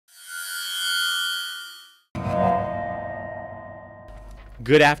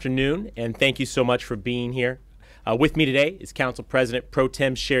Good afternoon, and thank you so much for being here. With me today is Council President Pro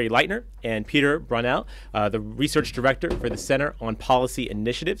Tem Sherri Lightner and Peter Brunel, the Research Director for the Center on Policy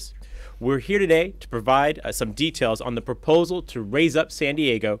Initiatives. We're here today to provide some details on the proposal to raise up San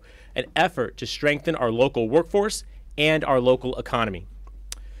Diego, an effort to strengthen our local workforce and our local economy.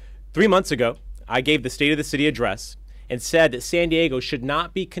 3 months ago, I gave the State of the City address and said that San Diego should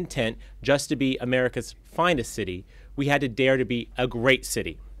not be content just to be America's finest city. We had to dare to be a great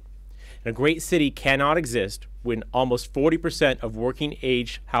city. And a great city cannot exist when almost 40% of working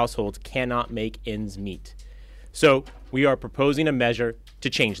age households cannot make ends meet. So we are proposing a measure to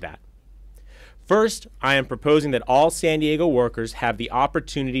change that. First, I am proposing that all San Diego workers have the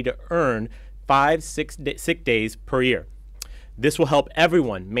opportunity to earn 5 sick days per year. This will help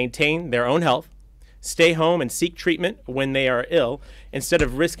everyone maintain their own health, stay home and seek treatment when they are ill, instead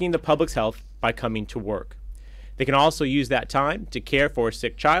of risking the public's health by coming to work. They can also use that time to care for a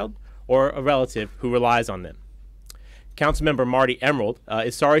sick child or a relative who relies on them. Councilmember Marty Emerald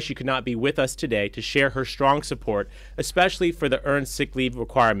is sorry she could not be with us today to share her strong support, especially for the earned sick leave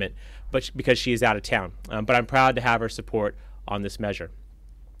requirement, but because she is out of town. But I'm proud to have her support on this measure.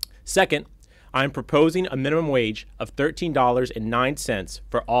 Second, I'm proposing a minimum wage of $13.09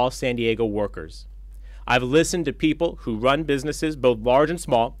 for all San Diego workers. I've listened to people who run businesses, both large and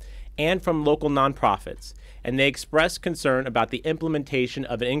small, and from local nonprofits, and they expressed concern about the implementation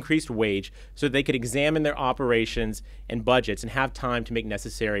of an increased wage so they could examine their operations and budgets and have time to make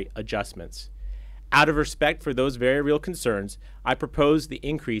necessary adjustments. Out of respect for those very real concerns, I propose the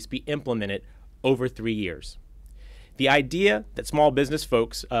increase be implemented over 3 years. The idea that small business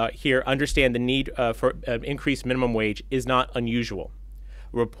folks here understand the need for an increased minimum wage is not unusual.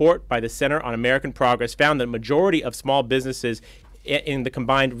 A report by the Center on American Progress found that the majority of small businesses in the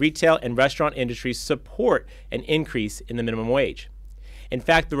combined retail and restaurant industries support an increase in the minimum wage. In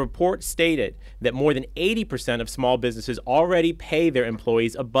fact, the report stated that more than 80% of small businesses already pay their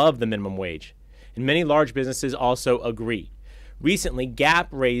employees above the minimum wage, and many large businesses also agree. Recently, Gap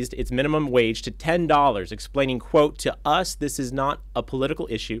raised its minimum wage to $10, explaining, quote, "To us, this is not a political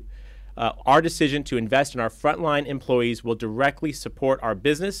issue. Our decision to invest in our frontline employees will directly support our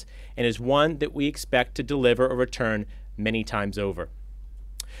business and is one that we expect to deliver a return many times over."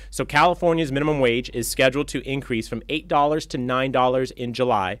 So California's minimum wage is scheduled to increase from $8 to $9 in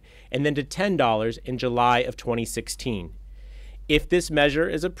July and then to $10 in July of 2016. If this measure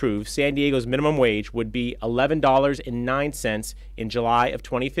is approved, San Diego's minimum wage would be $11.09 in July of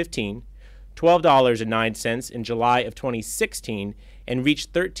 2015, $12.09 in July of 2016, and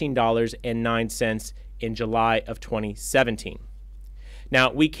reach $13.09 in July of 2017. Now,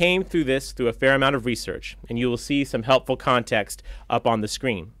 we came through this through a fair amount of research, and you will see some helpful context up on the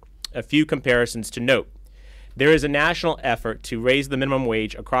screen. A few comparisons to note. There is a national effort to raise the minimum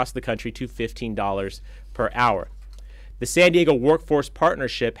wage across the country to $15 per hour. The San Diego Workforce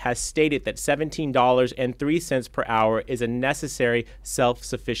Partnership has stated that $17.03 per hour is a necessary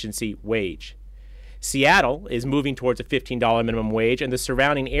self-sufficiency wage. Seattle is moving towards a $15 minimum wage, and the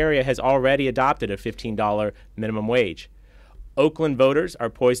surrounding area has already adopted a $15 minimum wage. Oakland voters are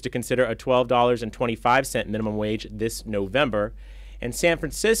poised to consider a $12.25 minimum wage this November, and San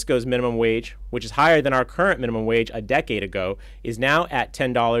Francisco's minimum wage, which is higher than our current minimum wage a decade ago, is now at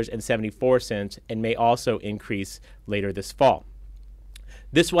 $10.74 and may also increase later this fall.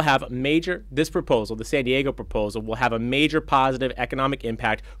 This proposal, the San Diego proposal, will have a major positive economic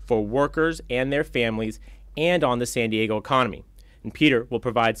impact for workers and their families and on the San Diego economy. And Peter will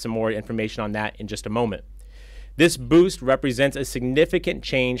provide some more information on that in just a moment. This boost represents a significant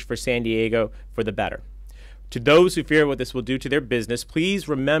change for San Diego for the better. To those who fear what this will do to their business, please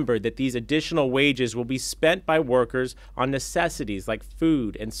remember that these additional wages will be spent by workers on necessities like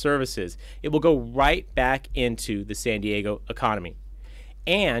food and services. It will go right back into the San Diego economy.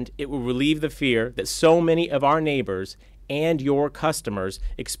 And it will relieve the fear that so many of our neighbors and your customers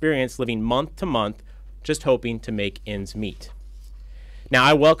experience living month to month just hoping to make ends meet. Now,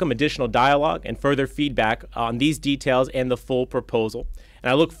 I welcome additional dialogue and further feedback on these details and the full proposal,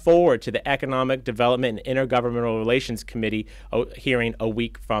 and I look forward to the Economic Development and Intergovernmental Relations Committee hearing a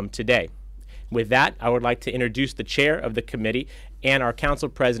week from today. With that, I would like to introduce the chair of the committee and our Council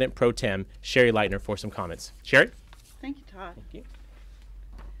President Pro Tem, Sherri Lightner, for some comments. Sherri? Thank you, Todd. Thank you.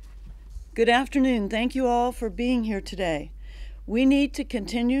 Good afternoon. Thank you all for being here today. We need to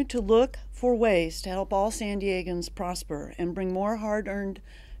continue to look for ways to help all San Diegans prosper and bring more hard-earned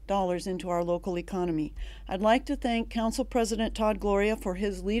dollars into our local economy. I'd like to thank Council President Todd Gloria for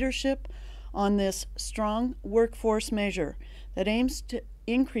his leadership on this strong workforce measure that aims to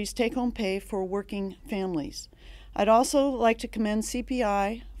increase take-home pay for working families. I'd also like to commend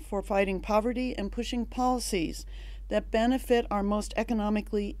CPI for fighting poverty and pushing policies that benefit our most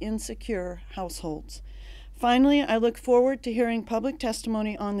economically insecure households. Finally, I look forward to hearing public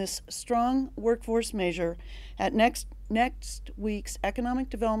testimony on this strong workforce measure at next week's Economic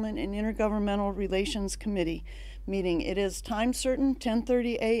Development and Intergovernmental Relations Committee meeting. It is time certain,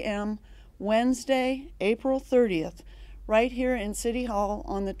 10:30 a.m., Wednesday, April 30th, right here in City Hall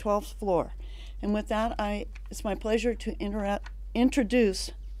on the 12th floor. And with that, it's my pleasure to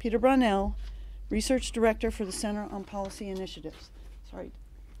introduce Peter Brunell, Research Director for the Center on Policy Initiatives. Sorry.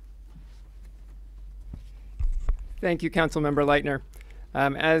 Thank you, Councilmember Lightner.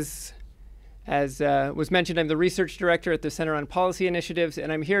 As was mentioned, I'm the Research Director at the Center on Policy Initiatives,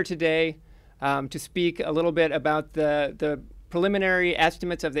 and I'm here today to speak a little bit about the preliminary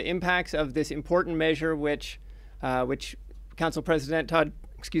estimates of the impacts of this important measure, which Council President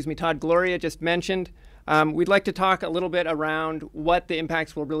Todd Gloria just mentioned. We'd like to talk a little bit around what the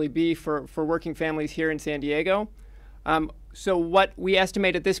impacts will really be for working families here in San Diego. So what we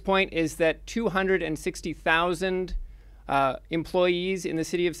estimate at this point is that 260,000 employees in the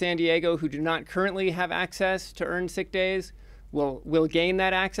city of San Diego who do not currently have access to earned sick days will gain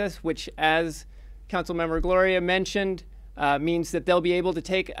that access, which, as Councilmember Gloria mentioned, means that they'll be able to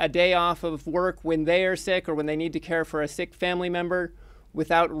take a day off of work when they are sick or when they need to care for a sick family member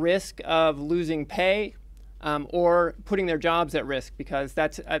without risk of losing pay or putting their jobs at risk, because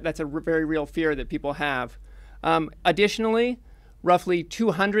that's a very real fear that people have. Additionally, roughly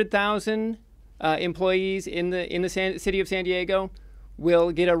 200,000 employees in the city of San Diego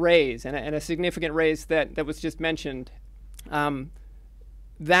will get a raise, and a significant raise that was just mentioned.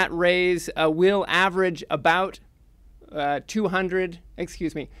 That raise will average about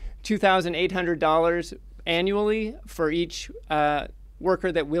 $2,800 annually for each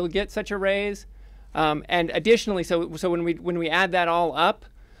worker that will get such a raise. And additionally, so when we add that all up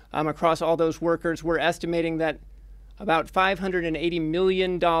across all those workers, we're estimating that about $580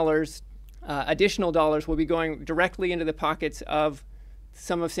 million additional dollars will be going directly into the pockets of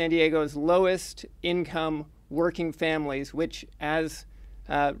some of San Diego's lowest income working families, which, as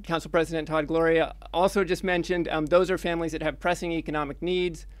Council President Todd Gloria also just mentioned, those are families that have pressing economic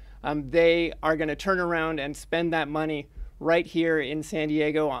needs. They are going to turn around and spend that money right here in San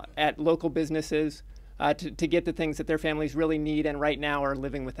Diego at local businesses to get the things that their families really need and right now are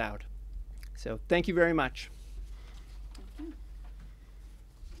living without. So thank you very much.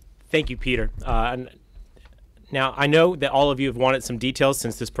 Thank you, Peter. Now, I know that all of you have wanted some details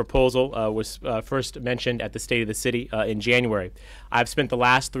since this proposal was first mentioned at the State of the City in January. I've spent the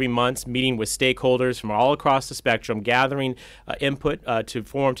last 3 months meeting with stakeholders from all across the spectrum, gathering input to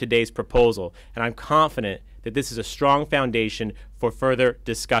form today's proposal, and I'm confident that this is a strong foundation for further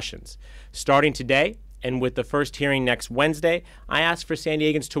discussions. Starting today, and with the first hearing next Wednesday, I ask for San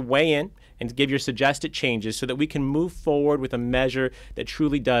Diegans to weigh in and to give your suggested changes so that we can move forward with a measure that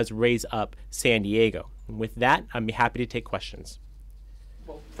truly does raise up San Diego. And with that, I'd be happy to take questions.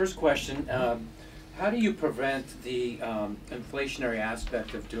 Well, first question, how do you prevent the inflationary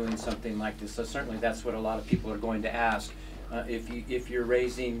aspect of doing something like this? So certainly that's what a lot of people are going to ask. If you're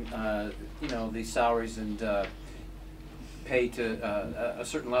raising, the salaries and pay to a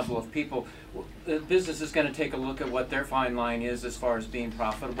certain level of people, the business is going to take a look at what their fine line is as far as being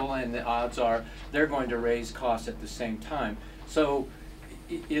profitable, and the odds are they're going to raise costs at the same time. So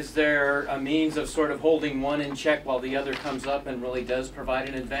is there a means of sort of holding one in check while the other comes up and really does provide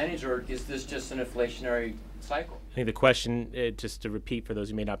an advantage, or is this just an inflationary cycle? I think the question, just to repeat for those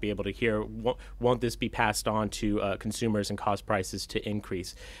who may not be able to hear, won't this be passed on to consumers and cause prices to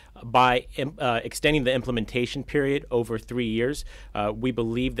increase? By extending the implementation period over 3 years, we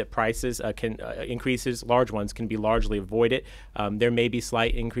believe that prices increases, large ones, can be largely avoided. There may be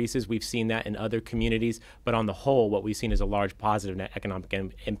slight increases. We've seen that in other communities, but on the whole, what we've seen is a large positive net economic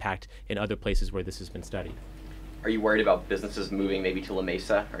impact in other places where this has been studied. Are you worried about businesses moving maybe to La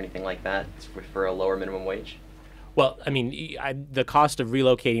Mesa or anything like that for a lower minimum wage? Well, I mean, the cost of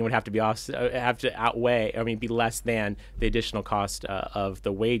relocating would have to be be less than the additional cost of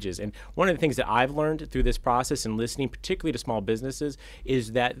the wages. And one of the things that I've learned through this process and listening, particularly to small businesses,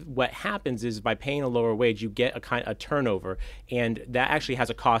 is that what happens is by paying a lower wage, you get a turnover, and that actually has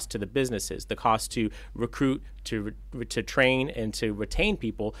a cost to the businesses. The cost to recruit, to train, and to retain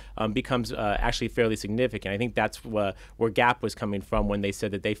people becomes actually fairly significant. I think that's where Gap was coming from when they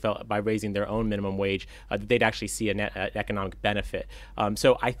said that they felt by raising their own minimum wage that they'd actually see see an economic benefit.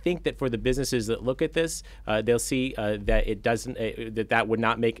 So I think that for the businesses that look at this, they'll see that it doesn't, that would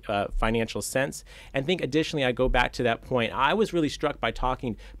not make financial sense. And I think additionally, I go back to that point. I was really struck by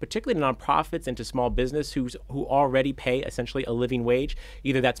talking particularly to nonprofits and to small business who already pay essentially a living wage.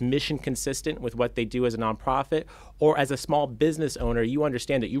 Either that's mission consistent with what they do as a nonprofit, or as a small business owner, you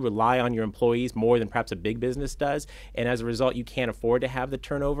understand that you rely on your employees more than perhaps a big business does, and as a result, you can't afford to have the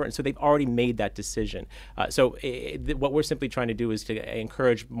turnover, and so they've already made that decision. What we're simply trying to do is to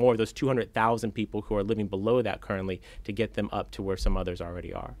encourage more of those 200,000 people who are living below that currently to get them up to where some others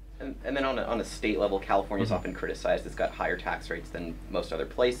already are. And then on a state level, California's often criticized. It's got higher tax rates than most other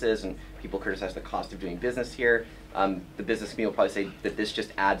places, and people criticize the cost of doing business here. The business community will probably say that this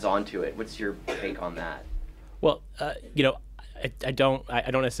just adds on to it. What's your take on that? Well, I don't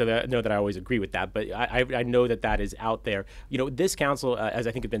necessarily know that I always agree with that, but I know that that is out there. This council, as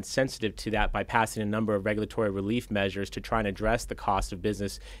I think, have been sensitive to that by passing a number of regulatory relief measures to try and address the cost of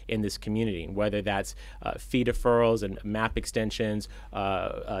business in this community, whether that's fee deferrals and map extensions,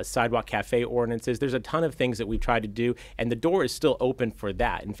 sidewalk cafe ordinances. There's a ton of things that we've tried to do, and the door is still open for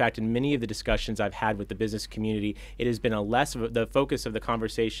that. In fact, in many of the discussions I've had with the business community, it has been the focus of the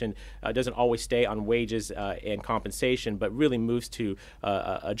conversation doesn't always stay on wages and compensation, but really moves to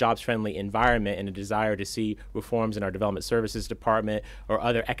a jobs-friendly environment and a desire to see reforms in our development services department or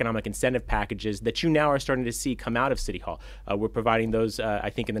other economic incentive packages that you now are starting to see come out of City Hall. We're providing those, I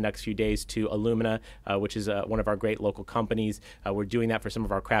think, in the next few days to Illumina, which is one of our great local companies. We're doing that for some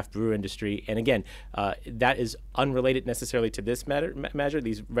of our craft brew industry. And again, that is unrelated necessarily to this measure,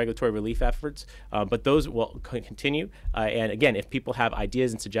 these regulatory relief efforts, but those will continue. And again, if people have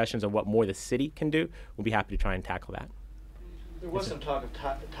ideas and suggestions on what more the city can do, we'll be happy to try and tackle that. There was some talk of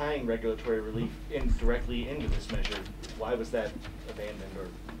tying regulatory relief directly into this measure. Why was that abandoned?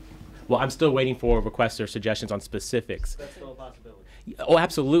 Well, I'm still waiting for requests or suggestions on specifics. That's still a possibility. Oh,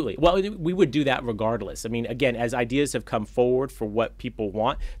 absolutely. Well, we would do that regardless. I mean, again, as ideas have come forward for what people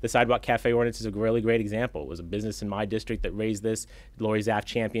want, the Sidewalk Cafe ordinance is a really great example. It was a business in my district that raised this. Lori Zaff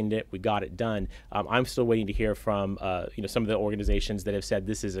championed it. We got it done. I'm still waiting to hear from some of the organizations that have said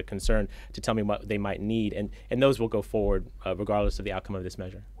this is a concern to tell me what they might need, and those will go forward regardless of the outcome of this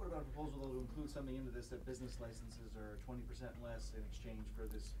measure. What about a proposal to include something into this that business licenses are 20% less in exchange for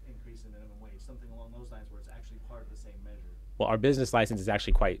this increase in minimum wage, something along those lines where it's actually part of the same measure? Well, our business license is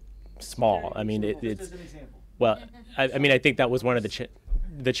actually quite small. I mean, it's just an example. Well, I mean, I think that was one of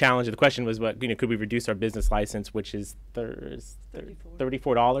the challenge of the question was what could we reduce our business license, which is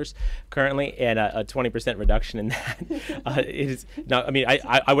 $34 currently, and a 20% reduction in that is not. I mean,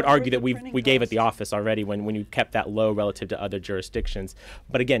 I would argue that we gave at the office already when you kept that low relative to other jurisdictions.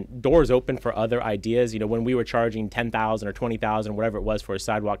 But again, doors open for other ideas. When we were charging $10,000 or $20,000, whatever it was for a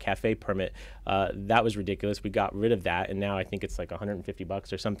sidewalk cafe permit, that was ridiculous. We got rid of that, and now I think it's like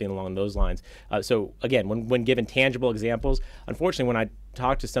 $150 or something along those lines. So again, when given tangible examples, unfortunately, when I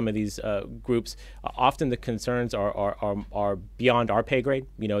talk to some of these groups, often the concerns are beyond our pay grade.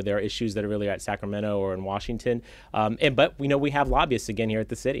 There are issues that are really at Sacramento or in Washington, but we have lobbyists again here at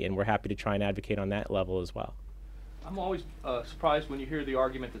the city, and we're happy to try and advocate on that level as well. I'm always surprised when you hear the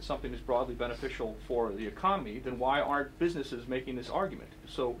argument that something is broadly beneficial for the economy. Then why aren't businesses making this argument?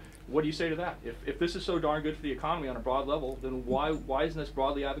 So what do you say to that? If this is so darn good for the economy on a broad level, then why isn't this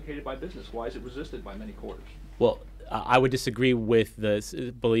broadly advocated by business? Why is it resisted by many quarters? Well, I would disagree with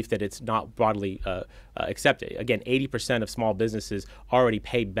the belief that it's not broadly accepted. Again, 80% of small businesses already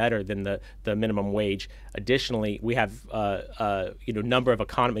pay better than the minimum wage. Additionally, we have number of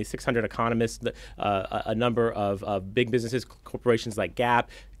economies, 600 economists, a number of big businesses, corporations like Gap,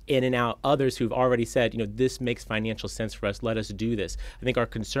 In-N-Out, others who've already said, this makes financial sense for us, let us do this. I think our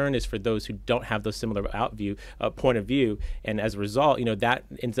concern is for those who don't have those similar point of view, and as a result, that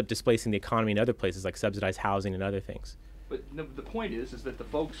ends up displacing the economy in other places like subsidized housing and other things. But the point is that the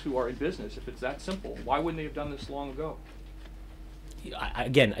folks who are in business, if it's that simple, why wouldn't they have done this long ago?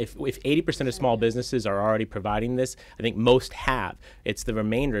 Again, if 80% of small businesses are already providing this, I think most have. It's the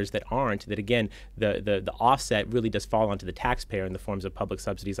remainders that aren't, that again, the offset really does fall onto the taxpayer in the forms of public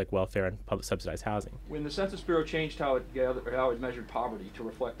subsidies like welfare and public subsidized housing. When the Census Bureau changed how it measured poverty to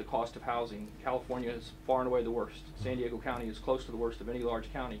reflect the cost of housing, California is far and away the worst. San Diego County is close to the worst of any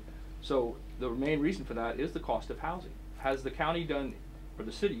large county. So the main reason for that is the cost of housing. Has the county or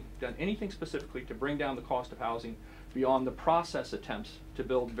the city done anything specifically to bring down the cost of housing beyond the process attempts to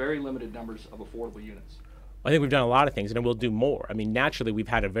build very limited numbers of affordable units? I think we've done a lot of things, and we'll do more. I mean, naturally, we've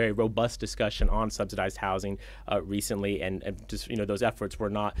had a very robust discussion on subsidized housing recently, and just, those efforts were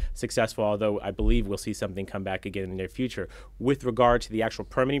not successful, although I believe we'll see something come back again in the near future. With regard to the actual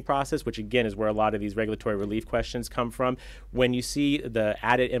permitting process, which again is where a lot of these regulatory relief questions come from, when you see the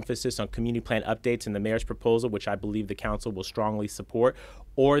added emphasis on community plan updates in the mayor's proposal, which I believe the council will strongly support,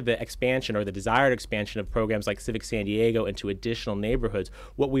 or the expansion or the desired expansion of programs like Civic San Diego into additional neighborhoods,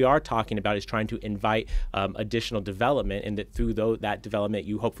 what we are talking about is trying to invite additional development, and that through that development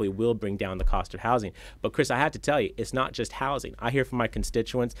you hopefully will bring down the cost of housing. But Chris, I have to tell you, it's not just housing. I hear from my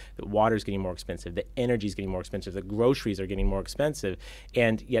constituents that water is getting more expensive, that energy is getting more expensive, that groceries are getting more expensive,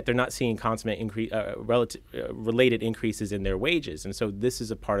 and yet they're not seeing consummate related increases in their wages. And so this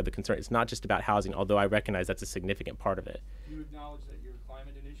is a part of the concern. It's not just about housing, although I recognize that's a significant part of it. Do you acknowledge that your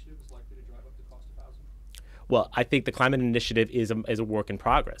climate initiative is likely to drive up the cost of housing? Well, I think the climate initiative is a work in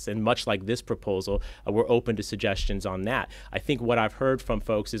progress, and much like this proposal, we're open to suggestions on that. I think what I've heard from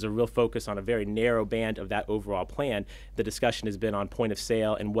folks is a real focus on a very narrow band of that overall plan. The discussion has been on point of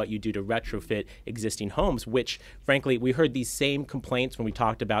sale and what you do to retrofit existing homes, which, frankly, we heard these same complaints when we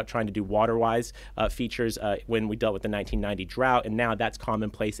talked about trying to do water-wise features when we dealt with the 1990 drought, and now that's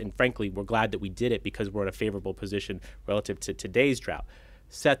commonplace, and frankly, we're glad that we did it because we're in a favorable position relative to today's drought.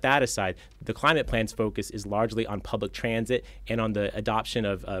 Set that aside, the climate plan's focus is largely on public transit and on the adoption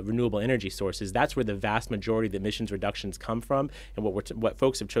of renewable energy sources. That's where the vast majority of the emissions reductions come from, and what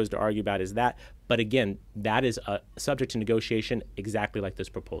folks have chosen to argue about is that. But again, that is subject to negotiation, exactly like this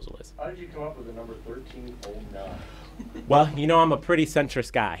proposal is. How did you come up with the number 1309? Well, I'm a pretty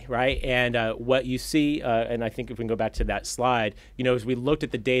centrist guy, right? And what you see, and I think if we can go back to that slide, as we looked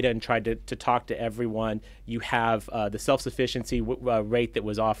at the data and tried to talk to everyone, you have the self-sufficiency rate that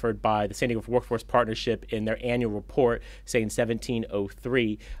was offered by the San Diego Workforce Partnership in their annual report saying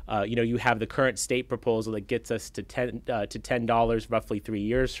 1703. You have the current state proposal that gets us to $10 roughly 3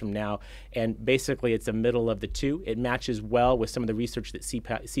 years from now. And basically, it's a middle of the two. It matches well with some of the research that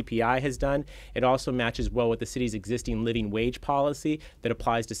CPI has done. It also matches well with the city's existing living wage policy that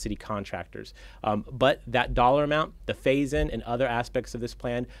applies to city contractors. But that dollar amount, the phase-in, and other aspects of this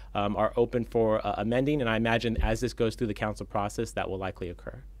plan are open for amending, and I imagine as this goes through the council process, that will likely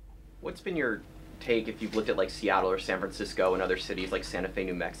occur. What's been your take if you've looked at like Seattle or San Francisco and other cities like Santa Fe,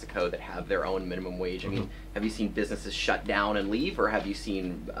 New Mexico that have their own minimum wage? I mean, have you seen businesses shut down and leave, or have you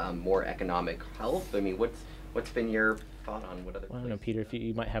seen more economic health? I mean, what's been your thought on what other I don't know, Peter, if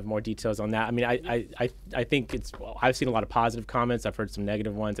you might have more details on that. I mean, I think I've seen a lot of positive comments. I've heard some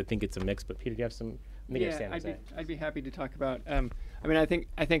negative ones. I think it's a mix. But Peter, do you have some? I'd be happy to talk about. I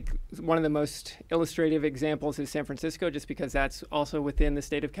think one of the most illustrative examples is San Francisco, just because that's also within the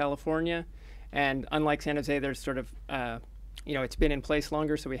state of California, and unlike San Jose, there's sort of it's been in place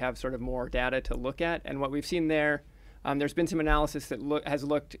longer, so we have sort of more data to look at. And what we've seen there, there's been some analysis that has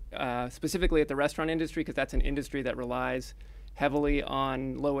looked specifically at the restaurant industry, because that's an industry that relies heavily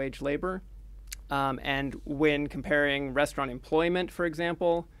on low-wage labor. And when comparing restaurant employment, for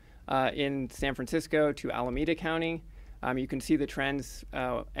example, in San Francisco to Alameda County, you can see the trends,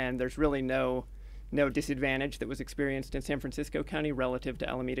 and there's really no disadvantage that was experienced in San Francisco County relative to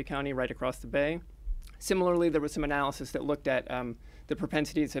Alameda County right across the bay. Similarly, there was some analysis that looked at the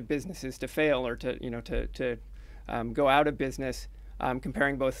propensities of businesses to fail or to go out of business,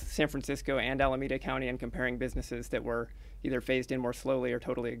 comparing both San Francisco and Alameda County, and comparing businesses that were either phased in more slowly or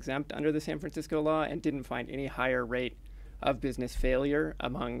totally exempt under the San Francisco law, and didn't find any higher rate of business failure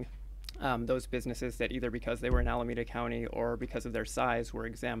among those businesses that either because they were in Alameda County or because of their size were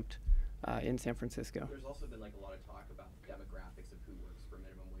exempt in San Francisco. There's also been like a lot of talk about demographics of who works for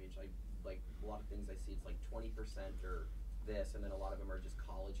minimum wage. Like a lot of things I see, it's like 20% or this, and then a lot of them are just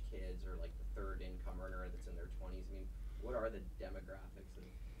college kids or like the third income earner that's in their 20s. I mean, what are the demographics of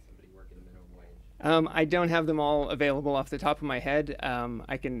somebody working minimum wage? I don't have them all available off the top of my head.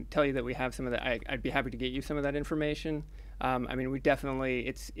 I can tell you that we have some of that. I'd be happy to get you some of that information. We definitely,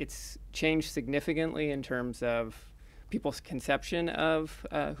 it's changed significantly in terms of people's conception of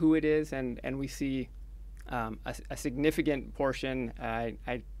who it is, and we see a significant portion,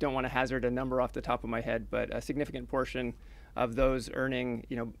 I don't want to hazard a number off the top of my head, but a significant portion of those earning,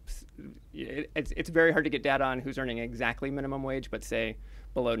 it's very hard to get data on who's earning exactly minimum wage, but say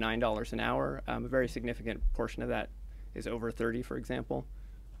below $9 an hour. A very significant portion of that is over 30, for example.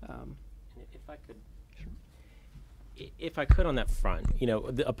 If I could on that front,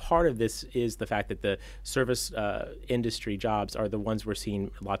 a part of this is the fact that the service industry jobs are the ones we're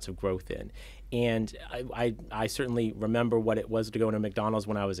seeing lots of growth in. And I certainly remember what it was to go into McDonald's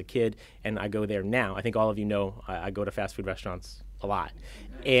when I was a kid, and I go there now. I think all of you know I go to fast food restaurants a lot.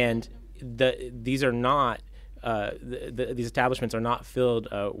 And these are not these establishments are not filled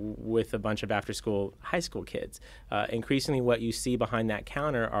with a bunch of after-school high school kids. Increasingly, what you see behind that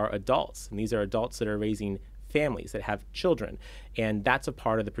counter are adults, and these are adults that are raising families, that have children, and that's a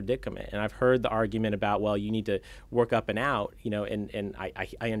part of the predicament. And I've heard the argument about, well, you need to work up and out, and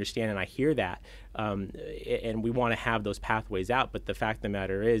I understand and I hear that, and we want to have those pathways out. But the fact of the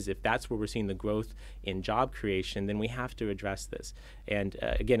matter is, if that's where we're seeing the growth in job creation, then we have to address this. And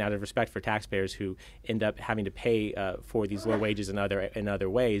again, out of respect for taxpayers who end up having to pay for these low wages in other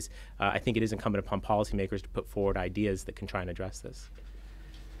ways, I think it is incumbent upon policymakers to put forward ideas that can try and address this.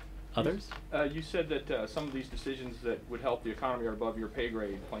 Others? You said that some of these decisions that would help the economy are above your pay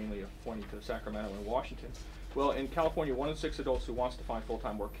grade, plainly pointing to Sacramento and Washington. Well, in California, 1 in 6 adults who wants to find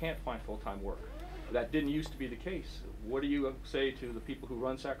full-time work can't find full-time work. That didn't used to be the case. What do you say to the people who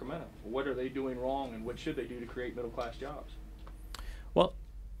run Sacramento? What are they doing wrong, and what should they do to create middle-class jobs? Well,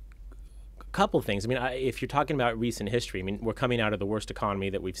 a couple of things. I mean, if you're talking about recent history, I mean, we're coming out of the worst economy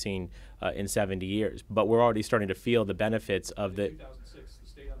that we've seen in 70 years, but we're already starting to feel the benefits of the... 2006, the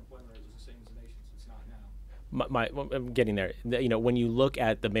state unemployment rate was the same as the nation's. It's not now. I'm getting there. When you look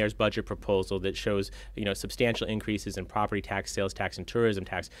at the mayor's budget proposal that shows, substantial increases in property tax, sales tax, and tourism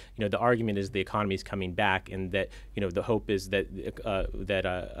tax, the argument is the economy is coming back, and that, the hope is that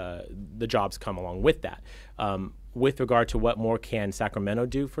the jobs come along with that. With regard to what more can Sacramento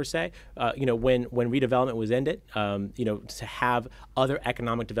do, per se, when redevelopment was ended, to have other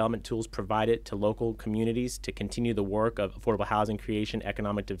economic development tools provided to local communities to continue the work of affordable housing creation,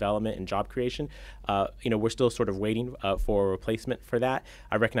 economic development, and job creation, we're still sort of waiting for a replacement for that.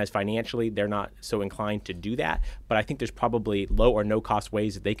 I recognize financially they're not so inclined to do that, but I think there's probably low or no cost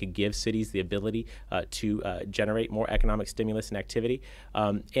ways that they could give cities the ability to generate more economic stimulus and activity.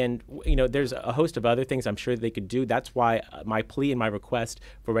 And there's a host of other things I'm sure they could do. That's why my plea and my request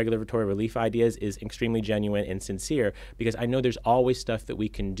for regulatory relief ideas is extremely genuine and sincere, because I know there's always stuff that we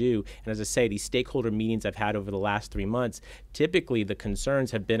can do. And as I say, these stakeholder meetings I've had over the last 3 months, typically the concerns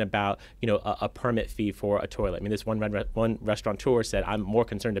have been about, a permit fee for a toilet. I mean, this one restaurateur said, I'm more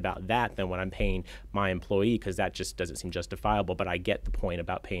concerned about that than when I'm paying my employee, because that just doesn't seem justifiable, but I get the point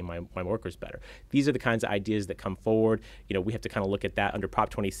about paying my workers better. These are the kinds of ideas that come forward. We have to kind of look at that under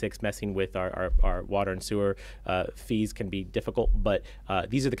Prop 26, messing with our water and sewer fees can be difficult, but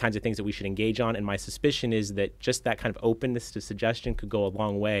these are the kinds of things that we should engage on, and my suspicion is that just that kind of openness to suggestion could go a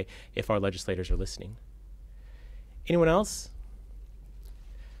long way if our legislators are listening. Anyone else?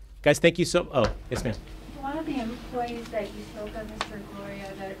 Guys, thank you so... Oh, yes, ma'am. A lot of the employees that you spoke of, Mr.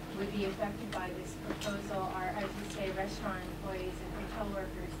 Gloria, that would be affected by this proposal are, as you say, restaurant employees and hotel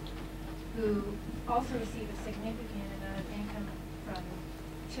workers who also receive a significant amount of income from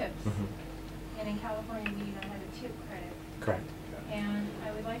tips. And in California, we don't have a tip credit. Correct. And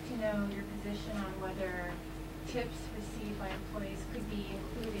I would like to know your position on whether tips received by employees could be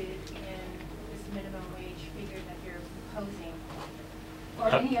included in this minimum wage figure that you're proposing, or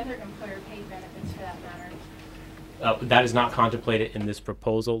any other employer-paid benefits for that matter. That is not contemplated in this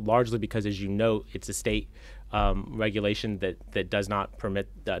proposal, largely because, as you know, it's a state regulation that does not permit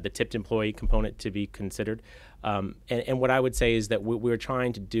the tipped employee component to be considered. And what I would say is that what we're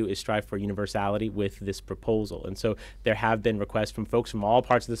trying to do is strive for universality with this proposal. And so there have been requests from folks from all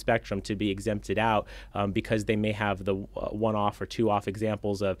parts of the spectrum to be exempted out because they may have the one-off or two-off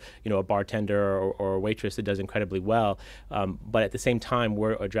examples of, a bartender or a waitress that does incredibly well. But at the same time,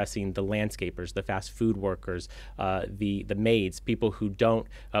 we're addressing the landscapers, the fast food workers, the maids, people who don't,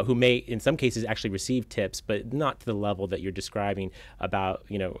 who may in some cases actually receive tips, but not to the level that you're describing about,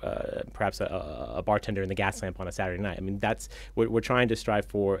 perhaps a bartender in the gas lamp on a Saturday night. I mean, that's we're trying to strive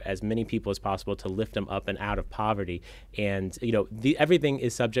for as many people as possible to lift them up and out of poverty. And everything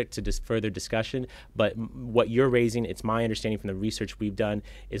is subject to further discussion. But what you're raising, it's my understanding from the research we've done,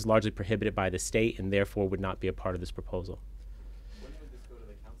 is largely prohibited by the state and therefore would not be a part of this proposal. When would this go to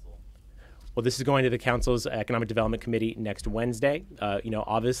the council? Well, this is going to the council's Economic Development Committee next Wednesday.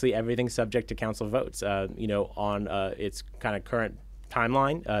 Obviously everything's subject to council votes. On its kind of current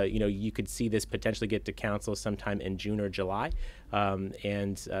timeline, you could see this potentially get to council sometime in June or July,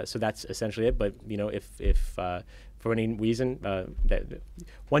 so that's essentially it. But if for any reason, that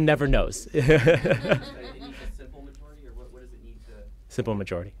one never knows. It needs a simple majority, or what does it need to? Simple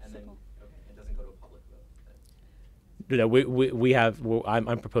majority. And then, okay, it doesn't go to a public vote. No, we have.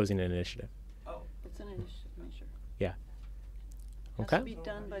 I'm proposing an initiative. Oh, It's an initiative measure. Yeah. Has Okay. to be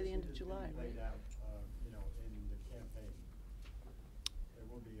done by the end of July, right? Laid out, in the campaign. There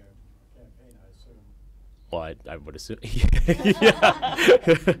will be a campaign, I assume. Well, I would assume.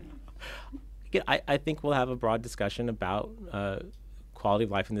 Yeah. I think we'll have a broad discussion about quality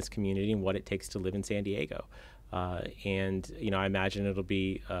of life in this community and what it takes to live in San Diego. And I imagine it'll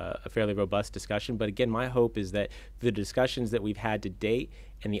be a fairly robust discussion. But again, my hope is that the discussions that we've had to date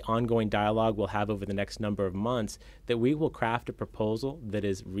and the ongoing dialogue we'll have over the next number of months, that we will craft a proposal that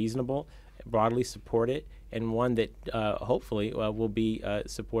is reasonable, broadly supported, and one that hopefully will be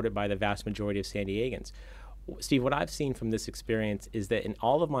supported by the vast majority of San Diegans. Steve, what I've seen from this experience is that in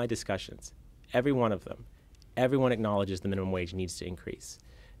all of my discussions, every one of them, everyone acknowledges the minimum wage needs to increase.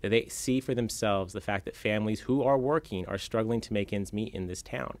 That they see for themselves the fact that families who are working are struggling to make ends meet in this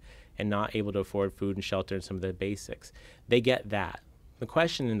town and not able to afford food and shelter and some of the basics. They get that. The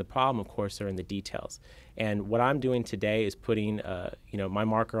question and the problem, of course, are in the details. And what I'm doing today is putting my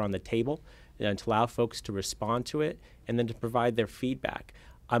marker on the table to allow folks to respond to it and then to provide their feedback.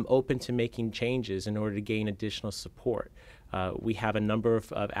 I'm open to making changes in order to gain additional support. We have a number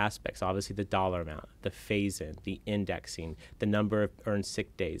of aspects, obviously the dollar amount, the phase-in, the indexing, the number of earned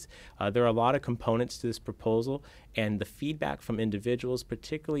sick days. There are a lot of components to this proposal, and the feedback from individuals,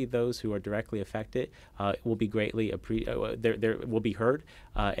 particularly those who are directly affected, will be greatly will be heard,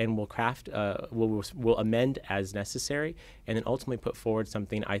 and we'll craft, we'll amend as necessary, and then ultimately put forward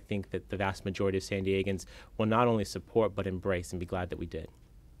something I think that the vast majority of San Diegans will not only support but embrace, and be glad that we did.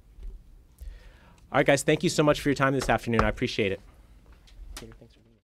 All right, guys, thank you so much for your time this afternoon. I appreciate it.